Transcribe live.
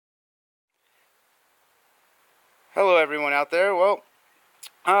Hello everyone out there. Well,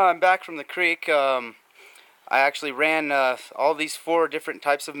 I'm back from the creek. I actually ran all these 4 different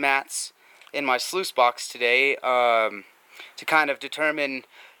types of mats in my sluice box today to kind of determine,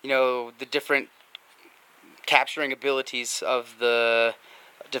 the different capturing abilities of the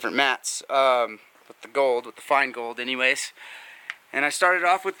different mats with the fine gold anyways. And I started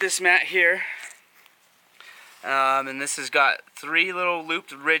off with this mat here. And this has got 3 little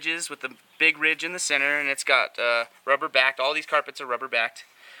looped ridges with a big ridge in the center, and it's got rubber backed. All these carpets are rubber backed.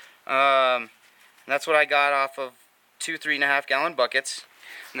 That's what I got off of 2 3.5 gallon buckets.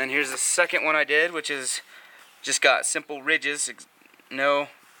 And then here's the second one I did, which is just got simple ridges. No,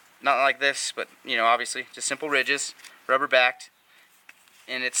 not like this, but obviously just simple ridges, rubber backed.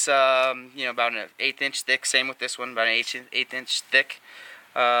 And it's about an 1/8 inch thick. Same with this one, about an 1/8 inch thick.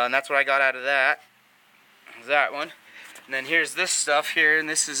 And that's what I got out of that. That one. And then here's this stuff here, and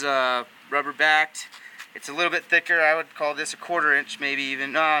this is rubber backed. It's a little bit thicker. I would call this a 1/4 inch, maybe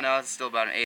even. No, it's still about an 1/8.